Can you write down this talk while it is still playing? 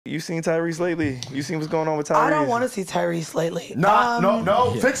You seen Tyrese lately? You seen what's going on with Tyrese? I don't want to see Tyrese lately.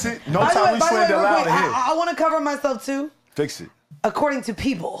 No, fix it. No Tyrese slander allowed in here. I want to cover myself too. Fix it. According to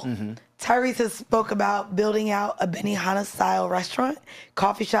People, Tyrese has spoke about building out a Benihana-style restaurant,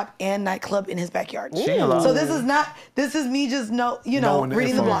 coffee shop, and nightclub in his backyard. So this is not. This is me just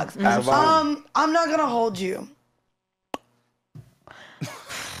reading the blogs. I'm not gonna hold you.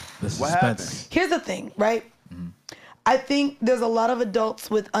 What happened? Here's the thing, right? I think there's a lot of adults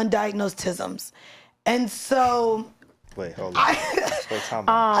with undiagnosed tisms. And so... Wait, hold on. You're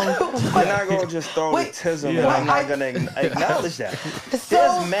not going to just throw the tism, and I'm not going to acknowledge that.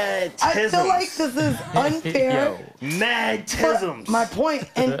 There's mad tisms. I feel like this is unfair. Mad tisms. My point,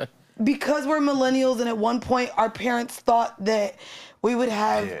 and because we're millennials, and at one point our parents thought that we would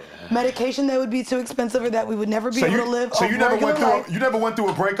have medication that would be too expensive or that we would never be able to live. So you never went through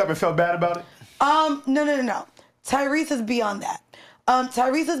a breakup and felt bad about it? No. Tyrese is beyond that.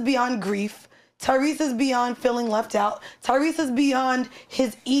 Tyrese is beyond grief. Tyrese is beyond feeling left out. Tyrese is beyond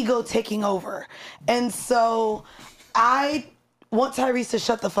his ego taking over. And so I want Tyrese to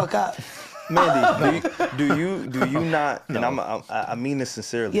shut the fuck up. Mandy, do you not, and I mean this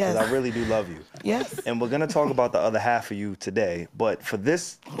sincerely, because I really do love you. Yes. And we're going to talk about the other half of you today, but for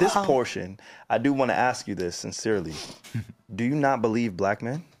this portion, I do want to ask you this sincerely. Do you not believe black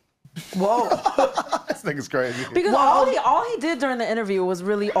men? Whoa. This nigga's crazy. Because all he did during the interview was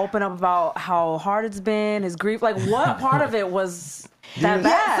really open up about how hard it's been, his grief. Like, what part of it was that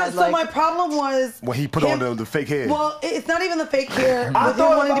bad? So my problem was... When he put on the fake hair. Well, it's not even the fake hair. With him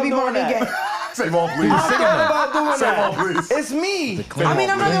wanting to be more than gay. SaVon, please. SaVon, please. It's me. I mean,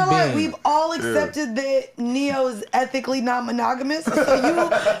 I'm not gonna lie. We've all accepted that Neo is ethically non-monogamous. So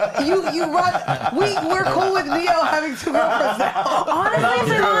you run. We're cool with Neo having 2 girlfriends now.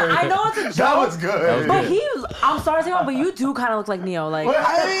 Honestly, I know it's a joke. That was good. But I'm sorry, SaVon, but you do kind of look like Neo. Like,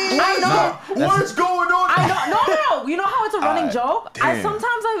 I know. What's going on? I know. No. You know how it's a running joke?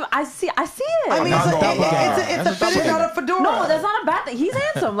 Sometimes I see it. I mean, it's a fitted, not a fedora. No, that's not a bad thing. He's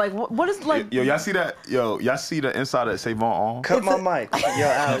handsome. Like, what is like? Yo, y'all see that? Y'all see the inside of SaVon arm? Cut my mic. Yo,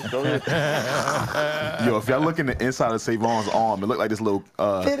 Alex, go ahead. Yo, if y'all look in the inside of SaVon's arm, it look like this little...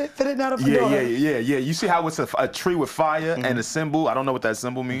 fitted, not a fedora. Yeah. You see how it's a tree with fire and a symbol? I don't know what that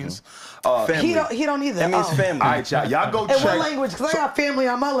symbol means. Family. He don't either. That means family. All right, y'all go check. In what language? Because I got family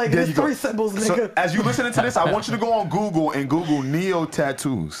on my leg. There's 3 symbols, nigga. So, as you listening to this, I want you to go on Google and Google Neo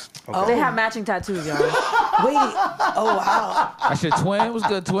tattoos. Okay. They have matching tattoos, y'all. Wait. Oh, wow. That's your twin? It was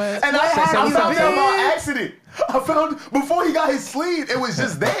good, twin. And I found out by accident. I found, before he got his sleeve, it was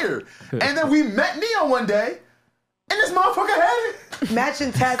just there. And then we met Neo one day, and this motherfucker had it.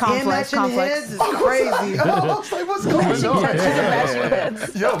 Matching tats and matching heads is crazy. I was like, what's going on?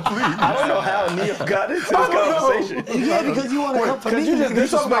 Yo, please. I don't know how Neo got into this conversation. Yeah, because you want to come for me. You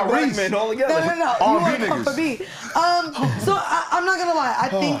just talking about black men all together. No. You want to come for me. So I'm not going to lie. I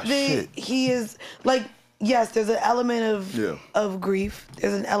think that he is, like, yes, there's an element of grief.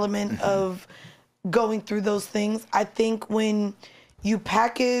 There's an element of going through those things. I think when you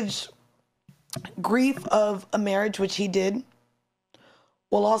package grief of a marriage, which he did,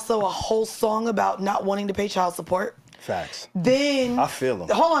 well, also a whole song about not wanting to pay child support. Facts. Then I feel them.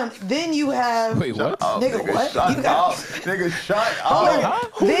 Hold on. Then you have. Wait, what? Nigga, what? Nigga, shut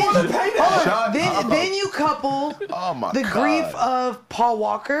up. Then you couple the grief of Paul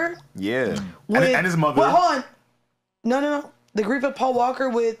Walker. Yeah. With, and his mother. Well, hold on. No. The grief of Paul Walker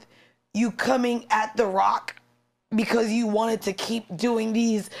with you coming at The Rock because you wanted to keep doing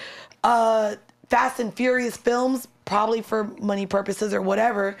these Fast and Furious films, probably for money purposes or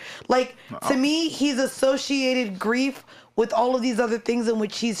whatever. Like, to me, he's associated grief with all of these other things in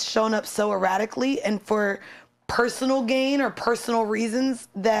which he's shown up so erratically and for personal gain or personal reasons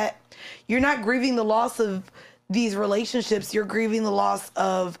that you're not grieving the loss of these relationships. You're grieving the loss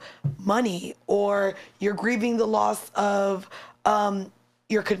of money, or you're grieving the loss of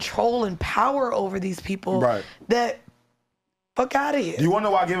your control and power over these people. Right. That, fuck out of here. Do you want to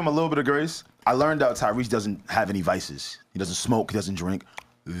know why I give him a little bit of grace? I learned out Tyrese doesn't have any vices. He doesn't smoke, he doesn't drink.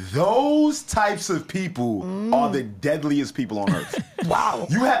 Those types of people are the deadliest people on earth. Wow.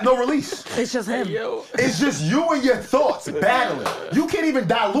 You have no release. It's just him. It's just you and your thoughts battling. You can't even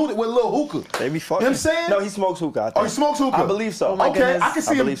dilute it with a little hookah. They be fucking. You know what I'm saying? No, he smokes hookah. I think. Oh, he smokes hookah? I believe so. Okay, I can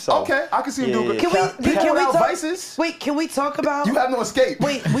see him. believe so. Okay, I can see him do it. Can we talk talk vices? Wait, can we talk about? You have no escape.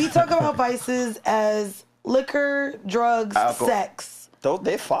 Wait, we talk about vices as liquor, drugs, Alcohol. sex.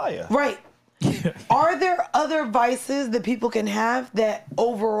 They're fire. Right. Are there other vices that people can have that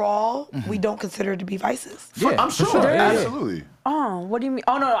overall we don't consider to be vices? Yeah, I'm sure. Absolutely. Oh, what do you mean?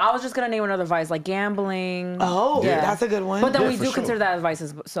 Oh, no, I was just going to name another vice, like gambling. Oh, that's a good one. But then we for do sure. consider that as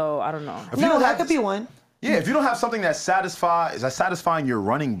vices, so I don't know. No, that could be one. Yeah, if you don't have something that's satisfying your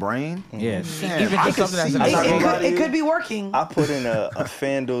running brain. Yeah, Man, even I just can something see that's that. It could be working. I put in a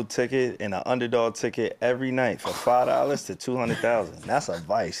FanDuel ticket and an underdog ticket every night for $5 to 200,000. That's a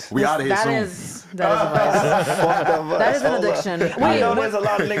vice. We out of here That soon. is a vice. Fucked up vice. That is an Hold up. addiction. I know Wait, there's a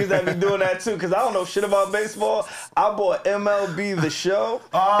lot of niggas that be doing that too, because I don't know shit about baseball. I bought MLB The Show,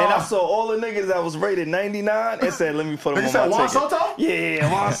 and I saw all the niggas that was rated 99 and said, let me put them Nigga on said my Juan ticket. Soto?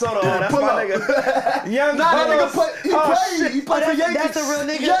 Yeah, Juan Soto. That's pull my up. nigga. Young Nah, that nigga Carlos. he played for Yankees. That's a real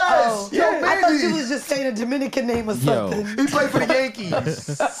nigga? Yes. Oh. Yo, I thought baby. she was just saying a Dominican name or something. He played for the Yankees.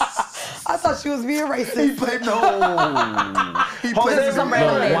 I thought she was being He played. played He played Jose for some the random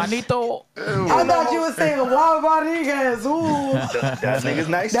Yankees. name. Juanito. I thought you were saying Juan Rodriguez. Ooh. That nigga's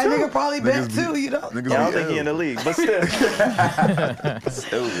nice That too. nigga probably bet Niggas too, be- you know? Niggas Yeah, I don't be think he ill. in the league, but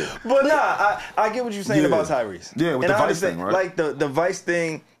still. But nah, I get what you're saying Yeah. about Tyrese. Yeah, with and the I Vice understand, thing, right? Like the Vice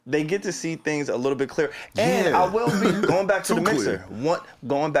thing, they get to see things a little bit clearer. And Yeah. I will be going back to the Too mixer.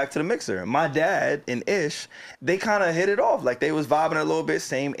 Going back to the mixer. My dad and Ish, they kind of hit it off. Like they was vibing a little bit,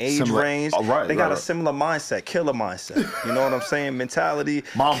 same age Similar- range. oh, right, they got right, a right. similar mindset, killer mindset. You know what I'm saying? Mentality,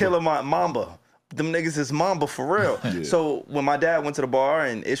 Mamba. killer Mamba. Them niggas is Mamba for real. Yeah. So when my dad went to the bar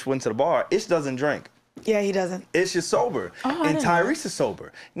and Ish went to the bar, Ish doesn't drink. Yeah, he doesn't. Ish is sober. I And didn't know Tyrese is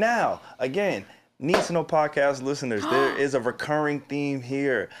sober. Now, again, Need to Know podcast listeners, there is a recurring theme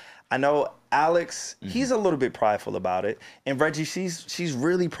here. I know Alex, he's a little bit prideful about it. And Regi, she's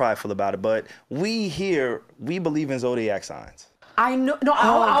really prideful about it. But we here, we believe in zodiac signs. I know. No, Oh, I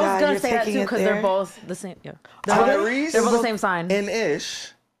was God, going you're to say that taking too it because there? they're both the same. Yeah. Tyrese They're both the same sign. and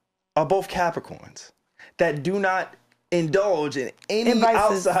Ish are both Capricorns that do not indulge in any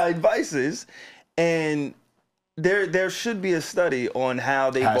vices. outside vices. And there should be a study on how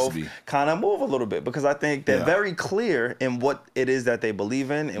they Has to both be. kind of move a little bit, because I think they're Yeah. very clear in what it is that they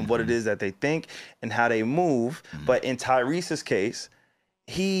believe in and what it is that they think and how they move. But in Tyrese's case,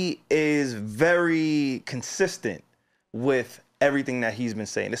 he is very consistent with everything that he's been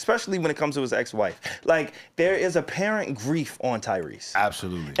saying, especially when it comes to his ex-wife. Like, there is apparent grief on Tyrese.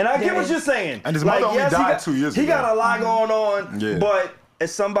 Absolutely. And I get There what is. you're saying. And his mother only died 2 years He ago. got a lot going on, Yeah. but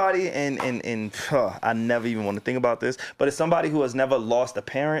as somebody, and I never even want to think about this, but as somebody who has never lost a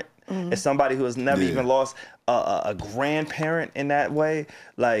parent, as somebody who has never Yeah. even lost a grandparent in that way,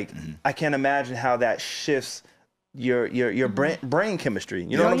 like, I can't imagine how that shifts your brain chemistry.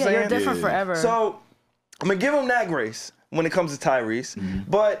 You know what I'm yeah, saying? you're different Yeah. forever. So I'm gonna give him that grace when it comes to Tyrese,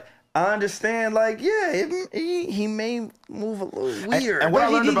 but I understand, like, yeah, he may move a little weird. and what I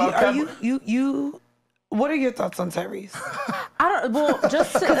Reggie, learned about are you what are your thoughts on Tyrese? I don't. Well,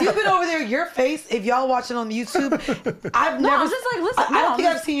 just Because you've been over there, your face, if y'all watching on YouTube, I've never. I'm just like, listen, I don't no, think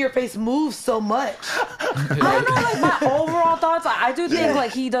I'm I've seen your face move so much. I don't know, like my overall thoughts. I do think Yeah.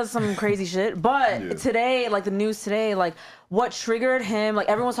 like he does some crazy shit. But today, like the news today, like what triggered him, like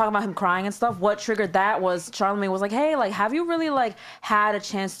everyone's talking about him crying and stuff. What triggered that was Charlamagne was like, hey, like have you really like had a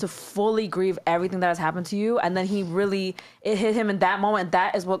chance to fully grieve everything that has happened to you? And then it hit him in that moment. And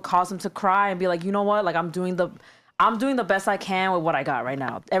that is what caused him to cry and be like, you know what? Like I'm doing the best I can with what I got right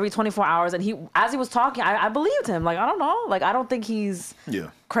now. Every 24 hours. And as he was talking, I believed him. Like, I don't know. Like, I don't think he's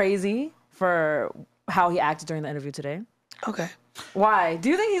crazy for how he acted during the interview today. Okay. Why? Do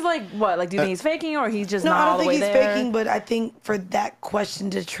you think he's like, what? Like, do you think he's faking or he's just No, not I all don't the think way he's there? faking, but I think for that question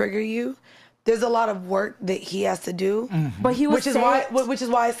to trigger you, there's a lot of work that he has to do. But he was Which is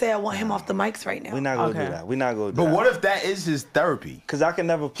why I say I want him off the mics right now. We're not gonna Okay. do that. We're not gonna do But that. what if that is his therapy? Because I can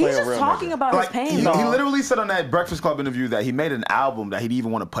never play He's a just real talking nigga. about his pain. he though. literally said on that Breakfast Club interview that he made an album that he'd even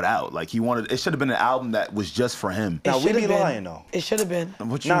want to put out. Like it should have been an album that was just for him. Now, It we should've be been. lying, though. It should have been.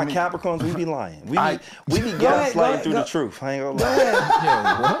 What you Nah, mean? Capricorns, we be lying. We be ahead, gaslighting go through the ahead. truth. I ain't gonna Go lie.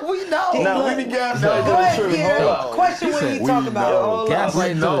 ahead. We know. No, we be gaslighting Go through ahead, the truth. Pierre. Hold on. Question what you We talk know. about.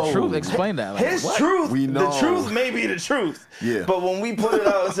 Gaslighting to the know. truth. Explain that. Like, His what? truth, We know. the truth may be the truth. Yeah. But when we put it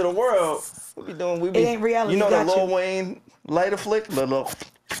out into the world, we be It ain't reality, You know the got Lil you. Wayne lighter flick?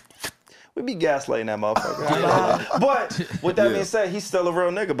 We be gaslighting that motherfucker. But with that being said, he's still a real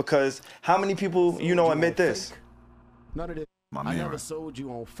nigga, because how many people, admit this? None of this. My I man, never right. sold you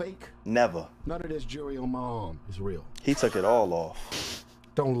on fake. Never. None of this jewelry on my arm is real. He took it all off.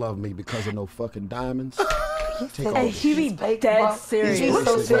 Don't love me because of no fucking diamonds. Take all And this he be shit. fake, dead bro. serious. He's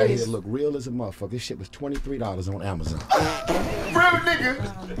so This shit right here serious. look real as a motherfucker. This shit was $23 on Amazon. Real nigga.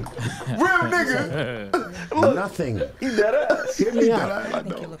 Real nigga. Nothing. He dead ass. Hear me out. I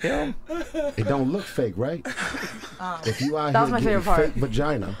know. Yeah. It don't look fake, right? If you out That was here my getting favorite part. fake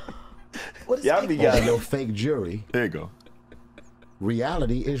vagina What is Yeah, I fake be bullshit? or got your fake jury, There you go.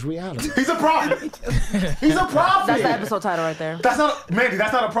 reality is reality. He's a prophet. He's a prophet. That's the episode title right there. That's not Mandy.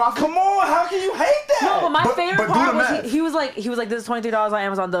 That's not a prophet. Come on, how can you hate that? No, but my favorite but do part the was math. he was like this is $23 on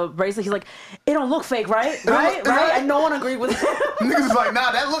Amazon, the bracelet. He's like, it don't look fake, right? Right? And no one agreed with him. Niggas is like,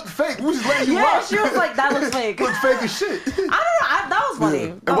 nah, that looked fake. We just letting you Yeah, rock. she was like, that looks fake. Look fake as shit. I don't know. That was funny.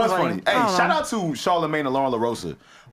 It was funny. Hey, I don't shout know. out to Charlamagne and Lauren LaRosa.